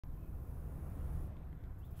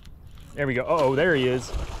There we go. Uh-oh, there he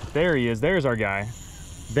is. There he is. There's our guy.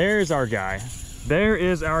 There's our guy. There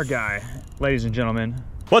is our guy, ladies and gentlemen.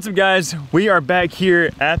 What's up, guys? We are back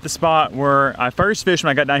here at the spot where I first fished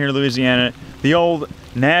when I got down here to Louisiana, the old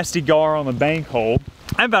nasty gar on the bank hole.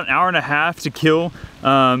 I have about an hour and a half to kill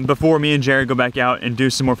before me and Jared go back out and do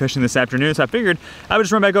some more fishing this afternoon. So I figured I would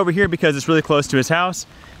just run back over here because it's really close to his house,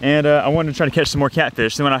 and I wanted to try to catch some more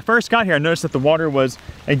catfish. So when I first got here, I noticed that the water was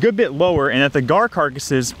a good bit lower and that the gar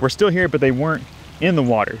carcasses were still here, but they weren't in the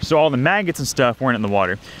water. So all the maggots and stuff weren't in the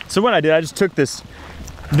water. So what I did, I just took this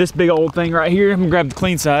big old thing right here. I'm gonna grab the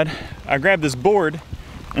clean side. I grabbed this board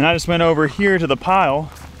and I just went over here to the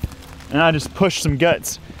pile and I just pushed some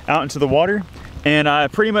guts out into the water, and I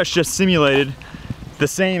pretty much just simulated the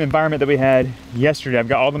same environment that we had yesterday. I've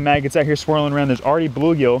got all the maggots out here swirling around. There's already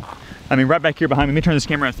bluegill. I mean, right back here behind me. Let me turn this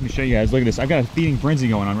camera around so let me show you guys. Look at this. I've got a feeding frenzy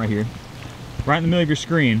going on right here. Right in the middle of your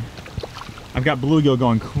screen. I've got bluegill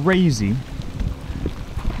going crazy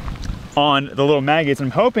on the little maggots.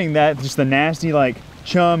 I'm hoping that just the nasty, like,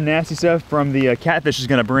 chum, nasty stuff from the catfish is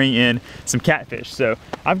gonna bring in some catfish. So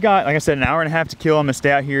I've got, like I said, an hour and a half to kill. I'm gonna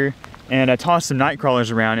stay out here and toss some night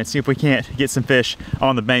crawlers around and see if we can't get some fish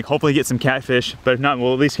on the bank. Hopefully get some catfish, but if not,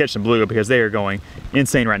 we'll at least catch some bluegill because they are going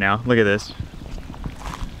insane right now. Look at this.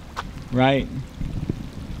 Right?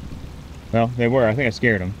 Well, they were. I think I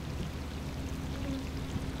scared them.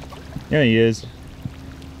 There he is.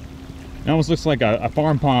 It almost looks like a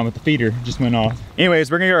farm pond with the feeder just went off.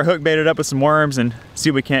 Anyways, we're gonna get our hook baited up with some worms and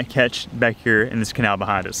see what we can't catch back here in this canal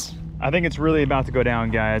behind us. I think it's really about to go down,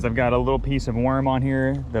 guys. I've got a little piece of worm on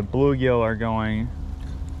here. The bluegill are going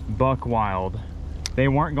buck wild. They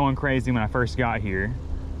weren't going crazy when I first got here.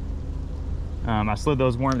 I slid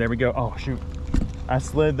those worms, there we go. Oh shoot. I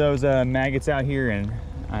slid those maggots out here and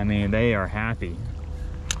I mean, they are happy.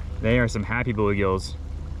 They are some happy bluegills.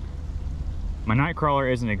 My night crawler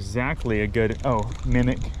isn't exactly a good, oh,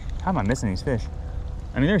 mimic. How am I missing these fish?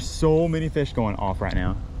 I mean, there's so many fish going off right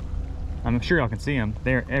now. I'm sure y'all can see them.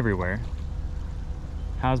 They're everywhere.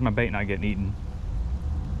 How's my bait not getting eaten?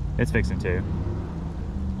 It's fixing to.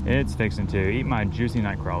 It's fixing to. Eat my juicy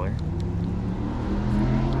night crawler.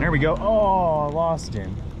 There we go. Oh, I lost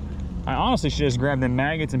him. I honestly should just grab them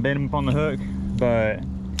maggots and bait them up on the hook, but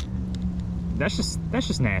that's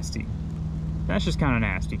just nasty. That's just kind of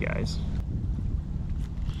nasty, guys.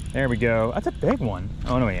 There we go. That's a big one.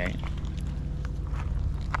 Oh, no, he ain't.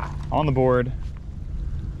 On the board.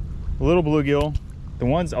 Little bluegill. A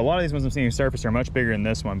lot of these ones I'm seeing surface are much bigger than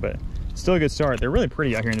this one, but still a good start. They're really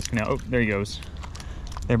pretty out here in this canal. Oh, there he goes.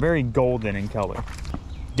 They're very golden in color.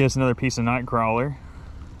 Get us another piece of night crawler.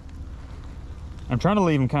 I'm trying to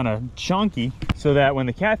leave them kind of chunky so that when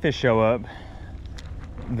the catfish show up,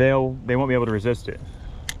 they won't be able to resist it.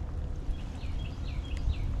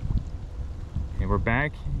 And we're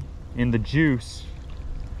back in the juice.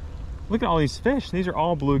 Look at all these fish. These are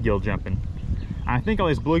all bluegill jumping. I think all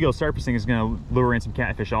this bluegill surfacing is going to lure in some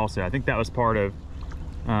catfish also. I think that was part of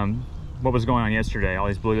what was going on yesterday. All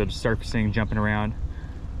these bluegill just surfacing, jumping around.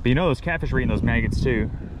 But you know those catfish are eating those maggots too.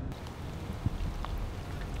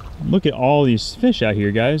 Look at all these fish out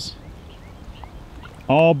here, guys.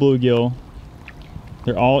 All bluegill.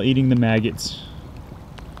 They're all eating the maggots.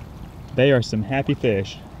 They are some happy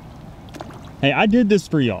fish. Hey, I did this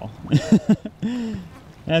for y'all.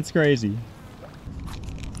 That's crazy.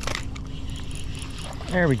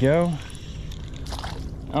 There we go.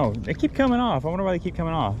 Oh, they keep coming off. I wonder why they keep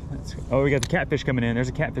coming off. Oh, we got the catfish coming in. There's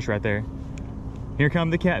a catfish right there. Here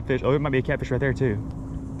come the catfish. Oh, it might be a catfish right there too.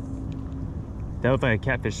 That looked like a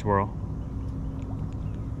catfish swirl.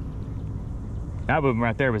 That one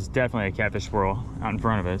right there was definitely a catfish swirl out in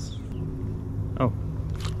front of us. Oh,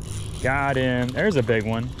 got him. There's a big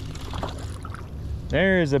one.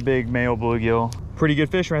 There's a big male bluegill. Pretty good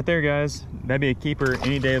fish right there, guys. That'd be a keeper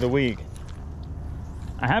any day of the week.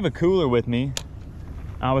 I have a cooler with me.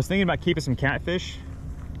 I was thinking about keeping some catfish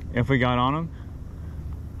if we got on them.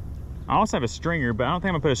 I also have a stringer, but I don't think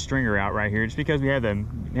I'm gonna put a stringer out right here just because we had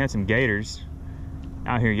some gators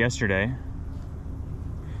out here yesterday.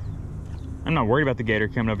 I'm not worried about the gator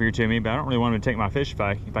coming over here to me, but I don't really want him to take my fish if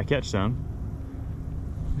I catch some.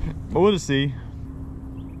 But we'll just see.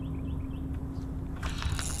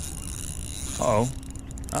 Uh-oh.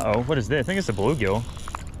 Uh-oh, what is this? I think it's a bluegill.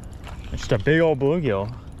 It's just a big old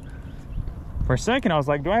bluegill. For a second, I was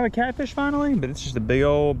like, do I have a catfish finally? But it's just a big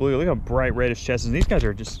old bluegill. Look how bright reddish chest is. These guys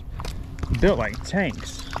are just built like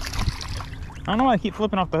tanks. I don't know why they keep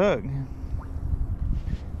flipping off the hook.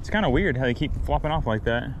 It's kind of weird how they keep flopping off like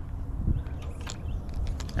that.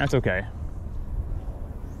 That's okay.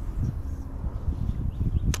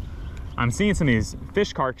 I'm seeing some of these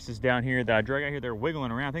fish carcasses down here that I drug out here. They're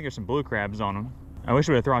wiggling around. I think there's some blue crabs on them. I wish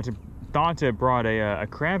we would have thought to have brought a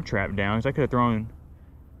crab trap down, because I could have thrown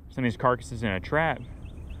some of these carcasses in a trap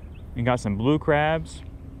and got some blue crabs,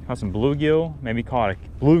 caught some bluegill, maybe caught a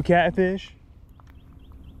blue catfish.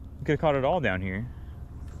 We could have caught it all down here.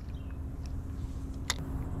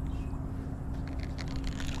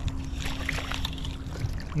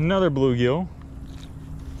 Another bluegill.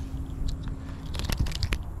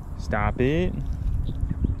 Stop it.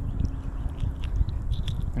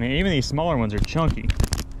 I mean, even these smaller ones are chunky.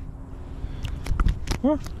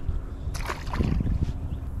 Huh.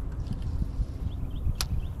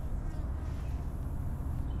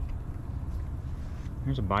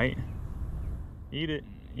 There's a bite. Eat it.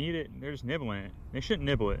 Eat it. They're just nibbling it. They shouldn't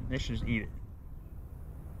nibble it. They should just eat it.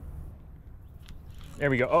 There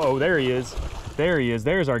we go. Oh, there he is. There he is.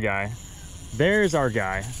 There's our guy. There's our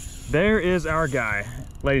guy. There is our guy,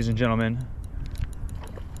 ladies and gentlemen.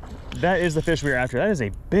 That is the fish we were after. That is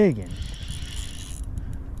a big one.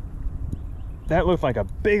 That looked like a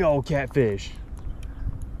big old catfish.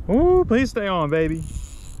 Ooh, please stay on, baby.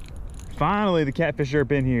 Finally, the catfish are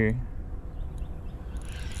up in here.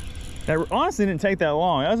 That honestly didn't take that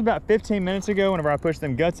long. That was about 15 minutes ago whenever I pushed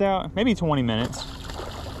them guts out. Maybe 20 minutes.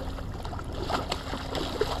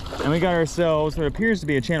 And we got ourselves what appears to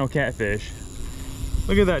be a channel catfish.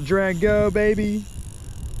 Look at that drag go, baby.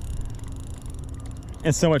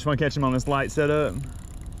 It's so much fun catching them on this light setup,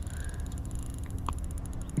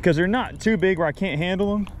 because they're not too big where I can't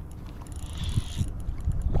handle them.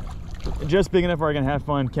 Just big enough where I can have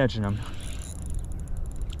fun catching them.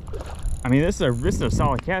 I mean, this is a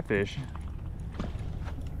solid catfish.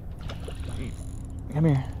 Come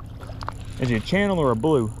here. Is it a channel or a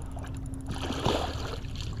blue?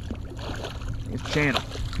 It's channel.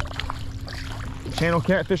 Channel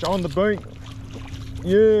catfish on the bait.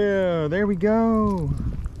 Yeah, there we go.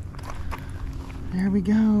 There we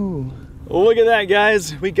go. Look at that,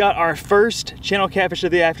 guys. We got our first channel catfish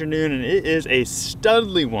of the afternoon, and it is a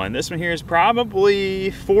studly one. This one here is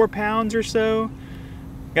probably 4 pounds or so.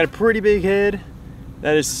 Got a pretty big head.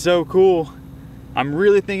 That is so cool. I'm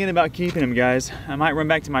really thinking about keeping him, guys. I might run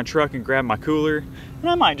back to my truck and grab my cooler, and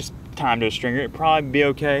I might just tie him to a stringer. It'd probably be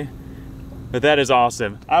okay. But that is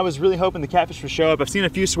awesome. I was really hoping the catfish would show up. I've seen a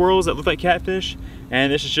few swirls that look like catfish,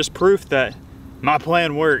 and this is just proof that my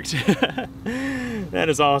plan worked. That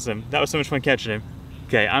is awesome. That was so much fun catching him.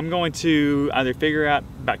 Okay, I'm going to either figure out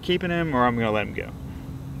about keeping him or I'm gonna let him go.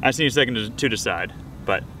 I just need a second to decide,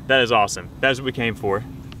 but that is awesome. That is what we came for.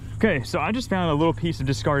 Okay, so I just found a little piece of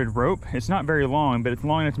discarded rope. It's not very long, but it's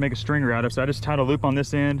long enough to make a stringer out of, so I just tied a loop on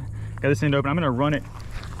this end, got this end open. I'm gonna run it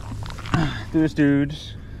through this dude.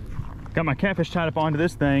 Got my catfish tied up onto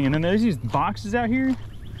this thing, and then there's these boxes out here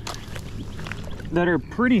that are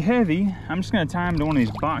pretty heavy. I'm just gonna tie them to one of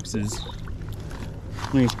these boxes,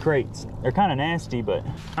 these crates. They're kind of nasty, but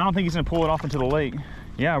I don't think he's gonna pull it off into the lake.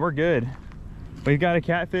 Yeah, we're good. We've got a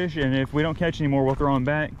catfish, and if we don't catch any more, we'll throw him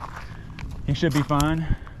back. He should be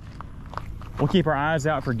fine. We'll keep our eyes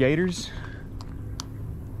out for gators.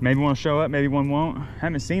 Maybe one will show up, maybe one won't.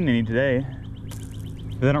 Haven't seen any today,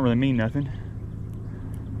 but they don't really mean nothing.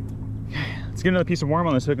 Let's get another piece of worm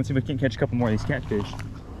on this hook and see if we can't catch a couple more of these catfish.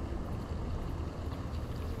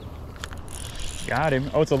 Got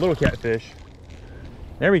him. Oh, it's a little catfish.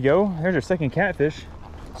 There we go. There's our second catfish.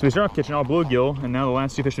 So we started off catching all bluegill, and now the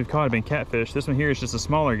last two fish we've caught have been catfish. This one here is just a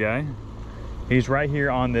smaller guy. He's right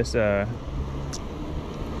here on this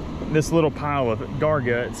this little pile of gar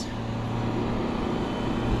guts.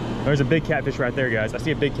 There's a big catfish right there, guys. I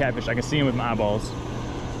see a big catfish. I can see him with my eyeballs.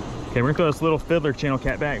 Okay, we're gonna throw this little fiddler channel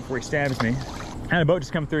cat back before he stabs me. I had a boat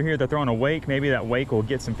just come through here. They're throwing a wake. Maybe that wake will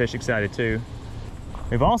get some fish excited too.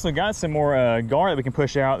 We've also got some more gar that we can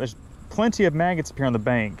push out. There's plenty of maggots up here on the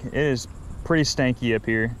bank. It is pretty stanky up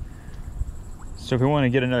here. So if we want to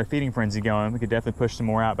get another feeding frenzy going, we could definitely push some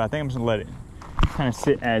more out, but I think I'm just gonna let it kind of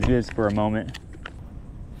sit as is for a moment.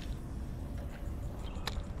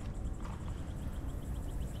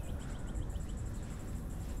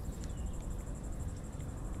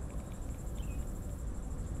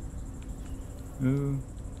 Ooh.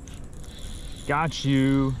 Got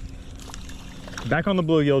you. Back on the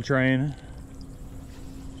bluegill train.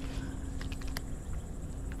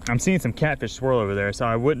 I'm seeing some catfish swirl over there, so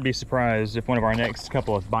I wouldn't be surprised if one of our next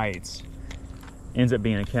couple of bites ends up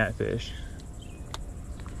being a catfish.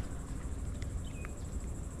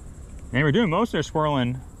 They were doing most of their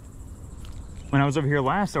swirling when I was over here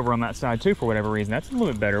last over on that side too, for whatever reason. That's a little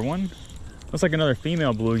bit better one. Looks like another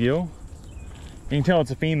female bluegill. You can tell it's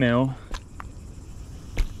a female.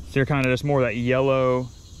 So they're kind of just more of that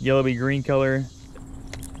yellowy green color.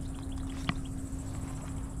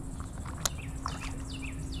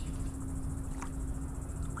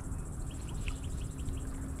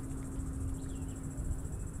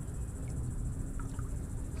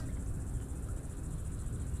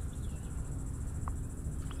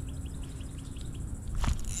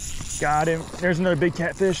 Got him. There's another big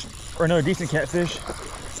catfish, or another decent catfish.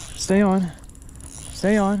 Stay on.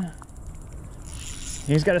 Stay on.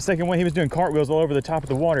 He's got a second one. He was doing cartwheels all over the top of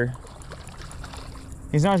the water.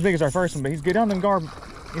 He's not as big as our first one, but he's good on them gar.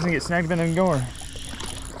 He's gonna get snagged in them gar.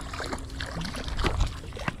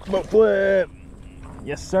 Boat flip.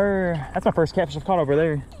 Yes, sir. That's my first catfish I've caught over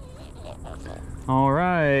there. All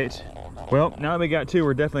right. Well, now that we got two,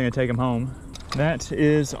 we're definitely gonna take them home. That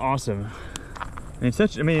is awesome. And it's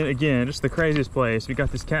such, I mean, again, just the craziest place. We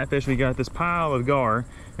got this catfish, we got this pile of gar,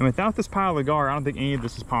 and without this pile of gar, I don't think any of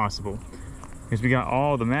this is possible. Because we got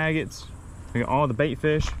all the maggots, we got all the bait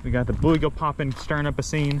fish, we got the bluegill popping, stirring up a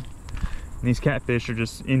scene. And these catfish are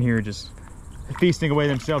just in here, just feasting away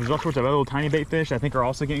themselves. There's all sorts of other little tiny bait fish I think are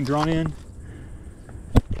also getting drawn in.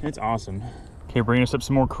 It's awesome. Okay, bringing us up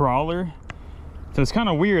some more crawler. So it's kind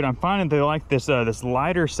of weird. I'm finding they like this this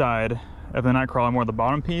lighter side of the night crawler, more the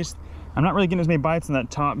bottom piece. I'm not really getting as many bites in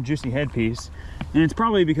that top juicy head piece, and it's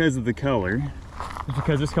probably because of the color. It's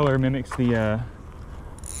because this color mimics the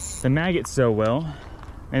maggots so well.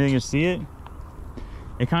 And then you see it.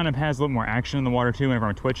 It kind of has a little more action in the water too whenever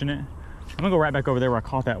I'm twitching it. I'm gonna go right back over there where I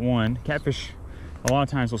caught that one. Catfish, a lot of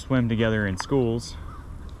times will swim together in schools.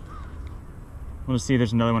 We'll just see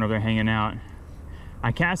there's another one over there hanging out.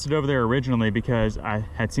 I cast it over there originally because I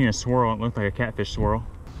had seen a swirl. It looked like a catfish swirl.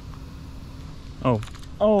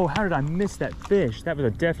 Oh, how did I miss that fish? That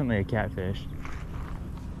was definitely a catfish.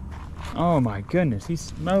 Oh my goodness, he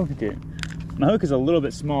smoked it. My hook is a little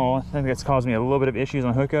bit small. I think that's caused me a little bit of issues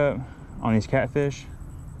on hookup on these catfish.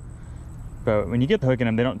 But when you get the hook in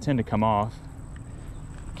them, they don't tend to come off.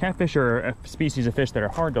 Catfish are a species of fish that are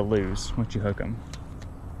hard to lose once you hook them.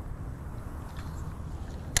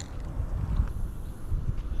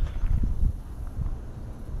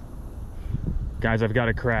 Guys, I've got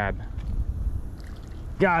a crab.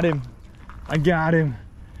 Got him. I got him.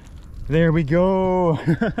 There we go.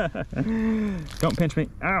 Don't pinch me.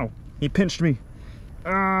 Ow. He pinched me.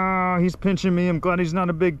 Oh, he's pinching me. I'm glad he's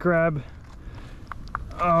not a big crab.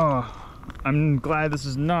 Oh, I'm glad this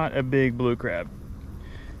is not a big blue crab.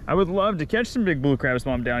 I would love to catch some big blue crabs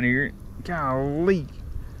while I'm down here. Golly.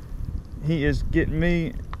 He is getting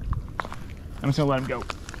me. I'm just gonna let him go.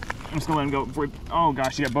 I'm just gonna let him go before he, oh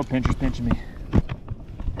gosh, you got both pinchers pinching me.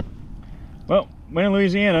 Well, when in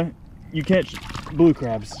Louisiana, you catch blue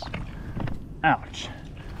crabs. Ouch.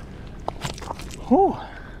 Whew.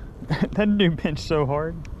 That dude pinched so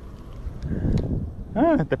hard.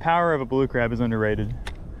 The power of a blue crab is underrated.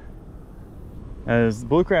 As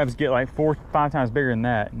blue crabs get like 4 or 5 times bigger than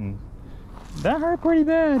that, and that hurt pretty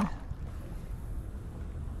bad.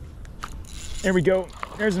 There we go.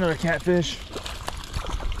 There's another catfish.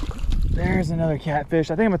 There's another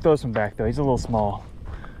catfish. I think I'm gonna throw this one back though. He's a little small.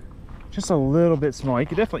 Just a little bit small. You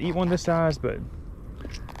could definitely eat one this size, but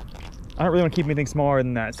I don't really want to keep anything smaller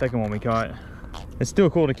than that second one we caught. It's still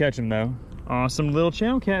cool to catch them though. Awesome little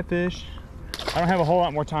channel catfish. I don't have a whole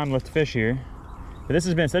lot more time left to fish here, but this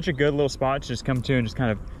has been such a good little spot to just come to and just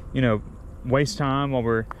kind of, you know, waste time while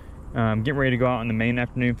we're getting ready to go out on the main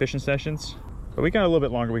afternoon fishing sessions. But we got a little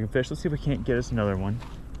bit longer we can fish. Let's see if we can't get us another one.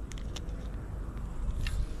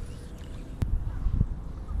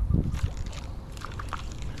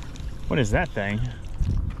 What is that thing?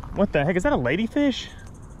 What the heck? Is that a ladyfish?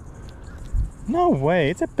 No way.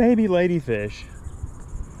 It's a baby ladyfish.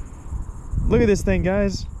 Look at this thing,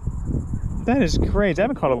 guys. That is crazy. I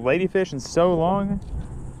haven't caught a ladyfish in so long.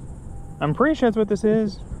 I'm pretty sure that's what this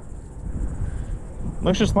is.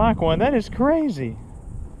 Looks just like one. That is crazy.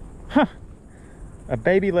 Huh. A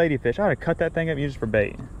baby ladyfish. I ought to cut that thing up and use it for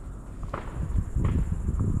bait.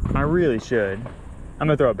 I really should. I'm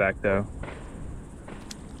gonna throw it back though.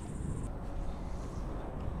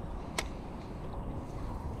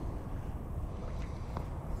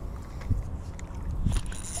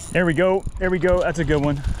 There we go. There we go. That's a good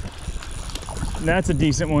one. That's a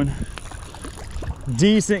decent one.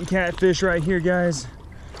 Decent catfish right here, guys.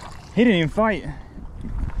 He didn't even fight.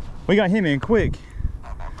 We got him in quick.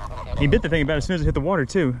 He bit the thing about as soon as it hit the water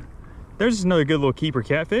too. There's just another good little keeper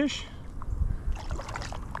catfish.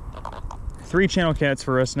 3 channel cats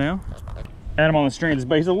for us now. Add him on the strings,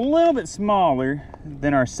 but he's a little bit smaller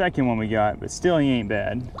than our second one we got, but still he ain't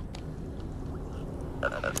bad.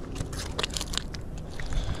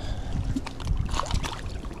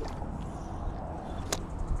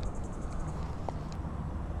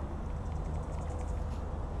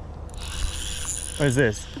 What is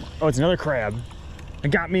this? Oh, it's another crab. I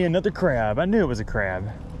got me another crab. I knew it was a crab.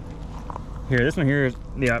 Here, this one here is,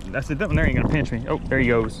 yeah, that's it. That one there ain't gonna pinch me. Oh, there he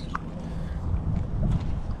goes.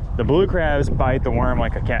 The blue crabs bite the worm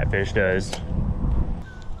like a catfish does.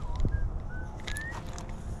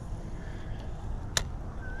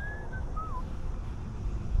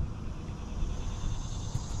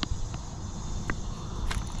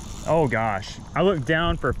 Oh gosh. I looked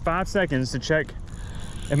down for 5 seconds to check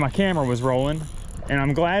if my camera was rolling, and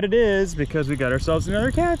I'm glad it is because we got ourselves another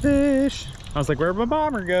catfish. I was like, where'd my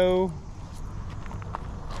bobber go?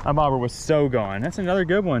 My bobber was so gone. That's another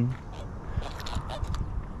good one.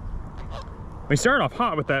 We started off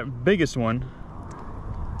hot with that biggest one,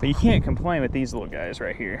 but you can't complain with these little guys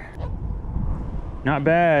right here. Not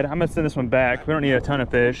bad. I'm gonna send this one back. We don't need a ton of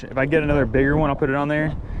fish. If I get another bigger one, I'll put it on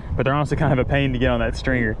there, but they're honestly kind of a pain to get on that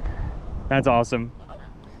stringer. That's awesome.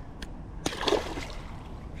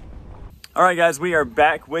 All right, guys, we are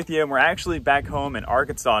back with you, and we're actually back home in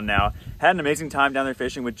Arkansas now. Had an amazing time down there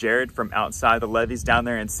fishing with Jared from outside the levees down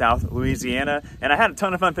there in South Louisiana, and I had a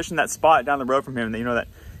ton of fun fishing that spot down the road from him. You know, that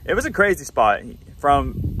it was a crazy spot,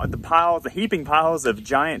 from the piles, the heaping piles of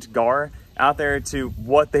giant gar out there to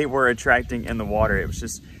what they were attracting in the water. It was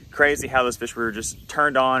just crazy how those fish were just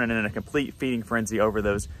turned on and in a complete feeding frenzy over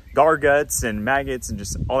those gar guts and maggots and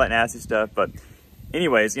just all that nasty stuff. But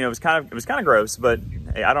anyways, you know, it was kind of gross, but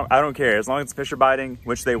hey, I don't care. As long as the fish are biting,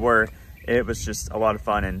 which they were, it was just a lot of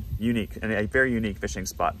fun and unique, and a very unique fishing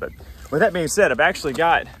spot. But with that being said, I've actually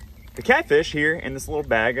got the catfish here in this little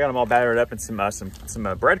bag. I got them all battered up in some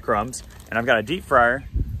breadcrumbs, and I've got a deep fryer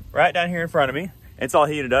right down here in front of me. It's all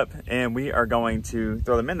heated up, and we are going to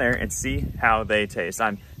throw them in there and see how they taste.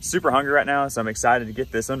 I'm super hungry right now, so I'm excited to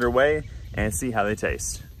get this underway and see how they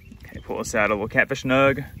taste. Okay, pull this out, a little catfish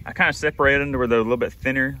nug. I kind of separated them to where they're a little bit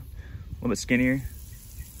thinner, a little bit skinnier.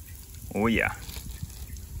 Oh yeah.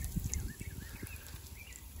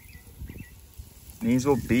 These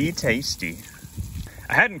will be tasty.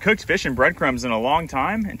 I hadn't cooked fish in breadcrumbs in a long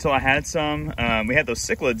time until I had some. We had those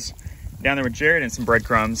cichlids down there with Jared and some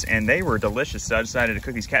breadcrumbs, and they were delicious. So I decided to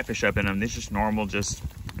cook these catfish up in them. These are just normal, I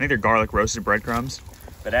think they're garlic roasted breadcrumbs.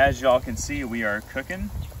 But as y'all can see, we are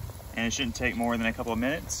cooking, and it shouldn't take more than a couple of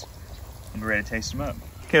minutes, and we're ready to taste them up.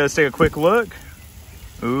 Okay, let's take a quick look.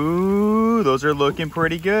 Ooh, those are looking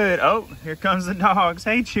pretty good. Oh, here comes the dogs.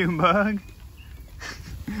 Hey, Junebug.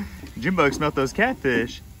 Junebug smelled those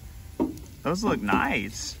catfish. Those look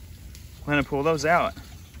nice. I'm gonna pull those out.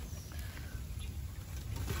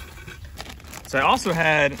 So I also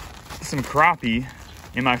had some crappie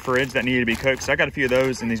in my fridge that needed to be cooked. So I got a few of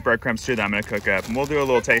those and these breadcrumbs too that I'm gonna cook up. And we'll do a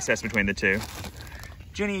little taste test between the two.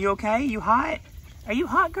 Jenny, you okay? You hot? Are you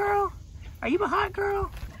hot, girl? Are you a hot girl?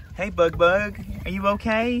 Hey, Bug, are you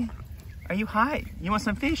okay? Are you hot? You want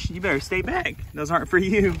some fish? You better stay back. Those aren't for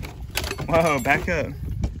you. Whoa, back up.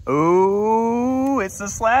 Ooh, it's the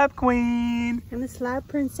slab queen. And the slab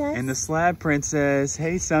princess. And the slab princess.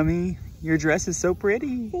 Hey, Summy, your dress is so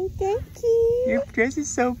pretty. Hey, thank you. Your dress is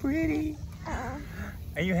so pretty.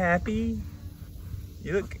 Are you happy?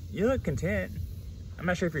 You look content. I'm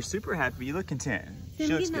not sure if you're super happy, but you look content. I'm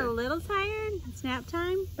getting a little tired. It's nap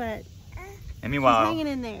time, but and meanwhile, she's hanging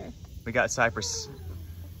in there. We got Cypress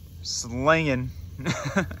slinging.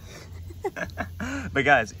 But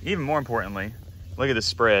guys, even more importantly, look at this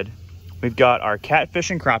spread. We've got our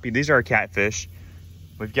catfish and crappie. These are our catfish.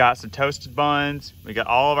 We've got some toasted buns. We got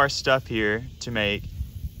all of our stuff here to make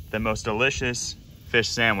the most delicious fish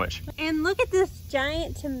sandwich. And look at this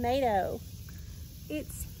giant tomato.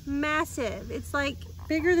 It's massive. It's like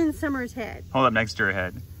bigger than Summer's head. Hold up next to her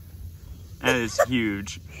head. That is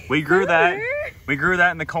huge. We grew that. We grew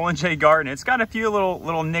that in the Colin J garden. It's got a few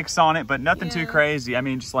little nicks on it, but nothing too crazy. I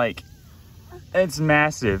mean, just like, it's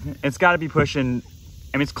massive. It's got to be pushing,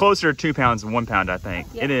 I mean, it's closer to 2 pounds than 1 pound, I think.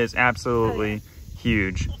 Yeah. It is absolutely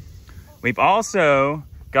huge. We've also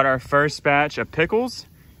got our first batch of pickles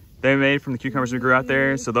they made from the cucumbers we grew out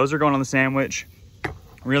there. So those are going on the sandwich.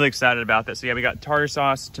 Really excited about this. So yeah, we got tartar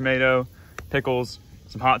sauce, tomato, pickles,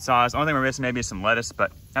 some hot sauce. Only thing we're missing maybe is some lettuce,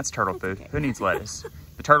 but that's turtle food. Okay. Who needs lettuce?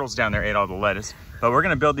 The turtles down there ate all the lettuce. But we're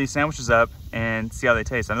gonna build these sandwiches up and see how they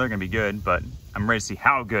taste. I know they're gonna be good, but I'm ready to see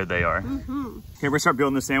how good they are. Okay, we're gonna start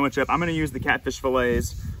building the sandwich up. I'm gonna use the catfish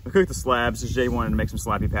fillets. We'll cook the slabs, as Jay wanted to make some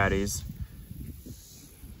slappy patties.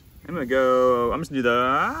 I'm gonna just do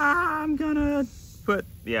I'm gonna put,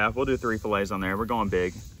 yeah, we'll do 3 fillets on there. We're going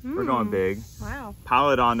big. We're going big. Wow.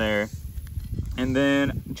 Pile it on there. And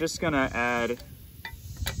then I'm just gonna add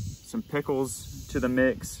some pickles to the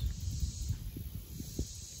mix.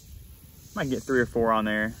 Might get 3 or 4 on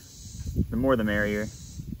there. The more the merrier.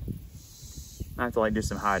 I have to like do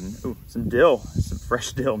some hiding. Ooh, some dill, some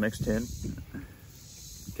fresh dill mixed in.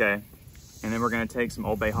 Okay, and then we're gonna take some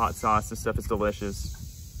Old Bay hot sauce. This stuff is delicious.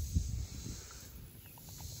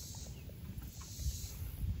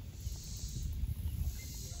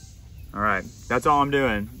 All right, that's all I'm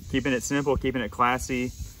doing. Keeping it simple, keeping it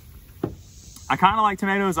classy. I kind of like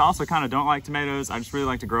tomatoes. I also kind of don't like tomatoes. I just really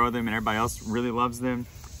like to grow them, and everybody else really loves them.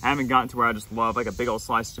 I haven't gotten to where I just love like a big old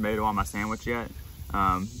sliced tomato on my sandwich yet,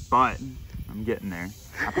 but I'm getting there.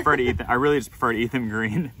 I prefer to eat them. I really just prefer to eat them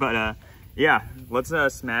green. But yeah, let's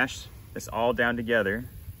smash this all down together.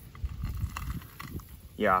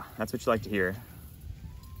 Yeah, that's what you like to hear.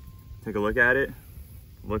 Take a look at it.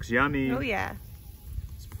 Looks yummy. Oh yeah.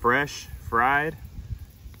 It's fresh, fried,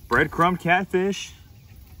 breadcrumb catfish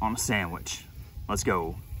on a sandwich. Let's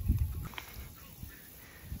go.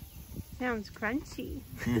 Sounds crunchy.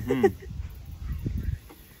 Mm-hmm.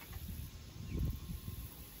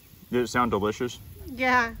 Does it sound delicious?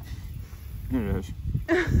 Yeah. It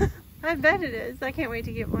is. I bet it is. I can't wait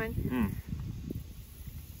to get one.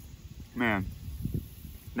 Man,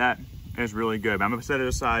 that is really good. But I'm gonna set it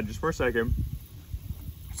aside just for a second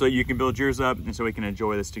so you can build yours up and so we can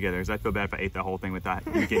enjoy this together, because I feel bad if I ate the whole thing without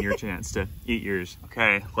you getting your chance to eat yours.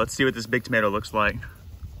 Okay, let's see what this big tomato looks like.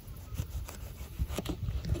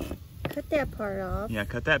 Cut that part off. Yeah,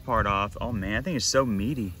 cut that part off. Oh man, I think it's so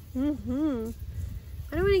meaty. Mm-hmm.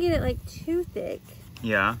 I don't want to get it like too thick.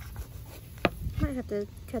 Yeah. Might have to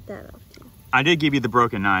cut that off too. I did give you the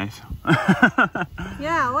broken knife.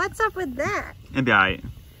 Yeah, what's up with that? It'd be all right.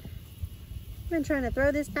 I've been trying to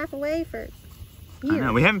throw this knife away for years. I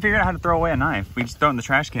know, we haven't figured out how to throw away a knife. We just throw it in the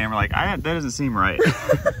trash can. We're like, that doesn't seem right.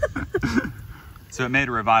 So it made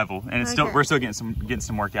a revival, and it's we're still getting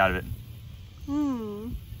some work out of it.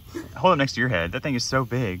 Hold it next to your head. That thing is so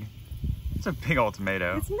big. It's a big old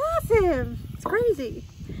tomato. It's massive. It's crazy.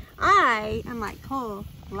 I'm like Cole,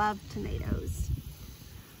 love tomatoes.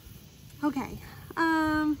 Okay.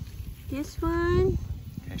 This one.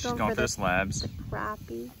 Okay, she's going for the slabs. The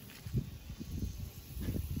crappie.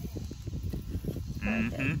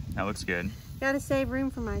 Mm-hmm. That looks good. Gotta save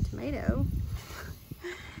room for my tomato.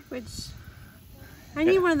 Which I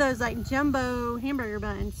need one of those like jumbo hamburger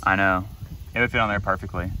buns. I know. It would fit on there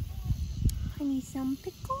perfectly. I need some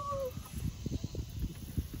pickles.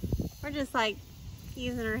 We're just like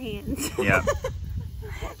using our hands. Yeah.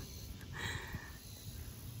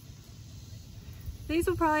 These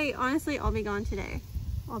will probably honestly all be gone today.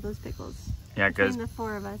 All those pickles. Yeah, because the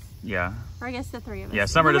 4 of us. Yeah. Or I guess the 3 of us. Yeah,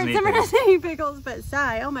 Summer doesn't eat pickles. Summer doesn't eat pickles, but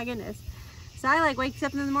Cy, oh my goodness. Cy like wakes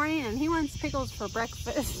up in the morning and he wants pickles for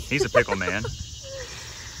breakfast. He's a pickle man.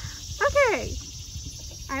 Okay.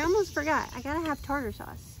 I almost forgot. I gotta have tartar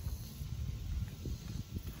sauce.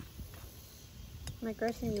 Am I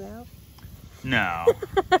grossing you out? No.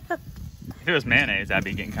 If it was mayonnaise, I'd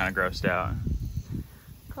be getting kind of grossed out.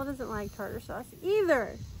 Cole doesn't like tartar sauce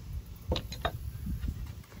either.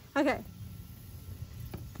 Okay.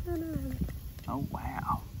 Oh,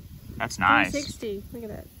 wow. That's nice. 360. Look at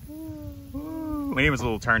that. Ooh, we need those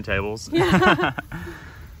little turntables. Yeah.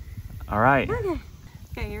 All right. Okay.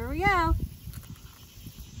 Okay, here we go.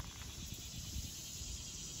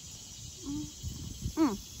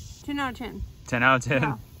 10 out of 10. 10 out of 10.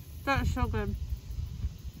 Wow. That is so good.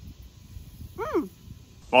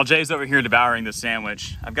 While Jay's over here devouring the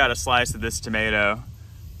sandwich, I've got a slice of this tomato.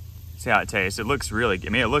 See how it tastes. It looks really good.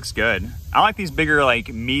 I mean, it looks good. I like these bigger, like,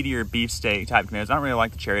 meatier beefsteak type tomatoes. I don't really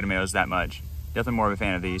like the cherry tomatoes that much. Definitely more of a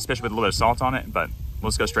fan of these, especially with a little bit of salt on it, but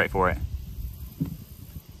let's go straight for it.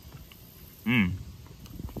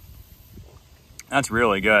 That's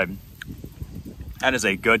really good. That is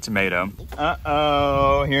a good tomato.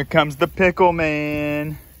 Uh-oh, here comes the pickle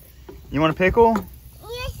man. You want a pickle?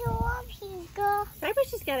 Yes, I want pickle. Maybe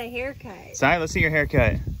she's got a haircut. Si, let's see your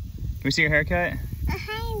haircut. Can we see your haircut?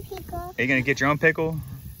 Hi, pickle. Are you gonna get your own pickle?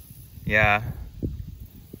 Yeah.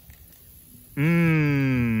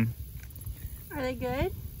 Mmm. Are they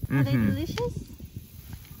good? Are they delicious?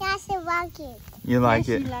 Yes, I like it. You like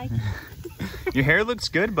yes, it? You like it. Your hair looks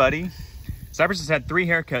good, buddy. Cypress has had 3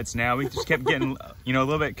 haircuts now. We just kept getting, you know, a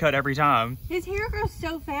little bit cut every time. His hair grows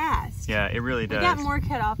so fast. Yeah, it really does. We got more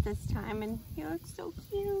cut off this time, and he looks so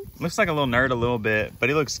cute. Looks like a little nerd a little bit, but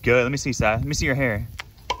he looks good. Let me see, Si. Let me see your hair.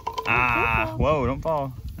 Ah, whoa, don't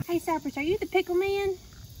fall. Hey, Cypress, are you the pickle man?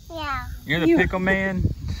 Yeah. You're the pickle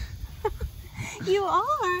man? You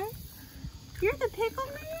are. You're the pickle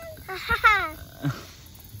man?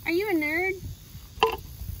 Are you a nerd?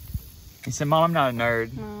 He said, Mom, I'm not a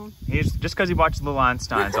nerd. No. He's just because he watches Little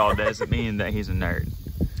Einsteins all day doesn't mean that he's a nerd.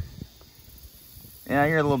 Yeah,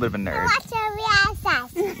 you're a little bit of a nerd. What's a real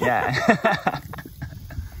sauce? Yeah.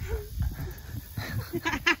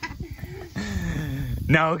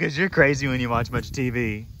 No, because you're crazy when you watch much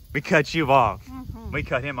TV. We cut you off. We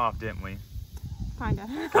cut him off, didn't we? Kinda.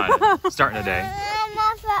 Kinda. Starting today. I'm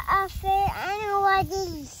not for a fit. I know what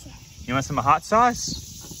this is. You want some hot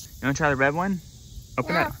sauce? You want to try the red one?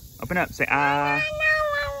 Open up. Open up. Say, ah. No,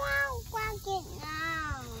 I won't want it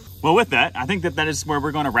now. Well, with that, I think that is where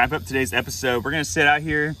we're going to wrap up today's episode. We're going to sit out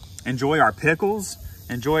here, enjoy our pickles,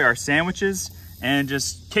 enjoy our sandwiches, and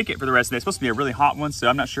just kick it for the rest of the day. It's supposed to be a really hot one, so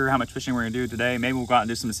I'm not sure how much fishing we're going to do today. Maybe we'll go out and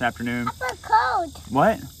do some this afternoon. I got cold.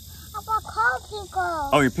 What? I got cold pickles.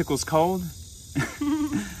 Oh, your pickle's cold?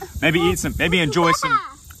 Maybe eat some, maybe enjoy some,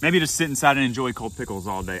 maybe just sit inside and enjoy cold pickles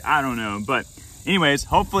all day. I don't know. But anyways,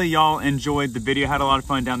 hopefully y'all enjoyed the video. Had a lot of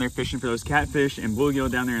fun down there fishing for those catfish and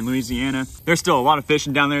bluegill down there in Louisiana. There's still a lot of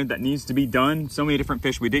fishing down there that needs to be done. So many different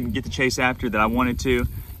fish we didn't get to chase after that I wanted to.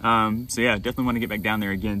 So yeah, definitely want to get back down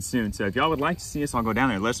there again soon. So if y'all would like to see us, I'll go down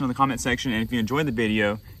there. Let us know in the comment section. And if you enjoyed the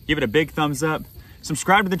video, give it a big thumbs up,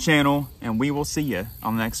 subscribe to the channel, and we will see you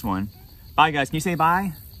on the next one. Bye guys. Can you say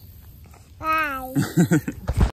bye? Bye.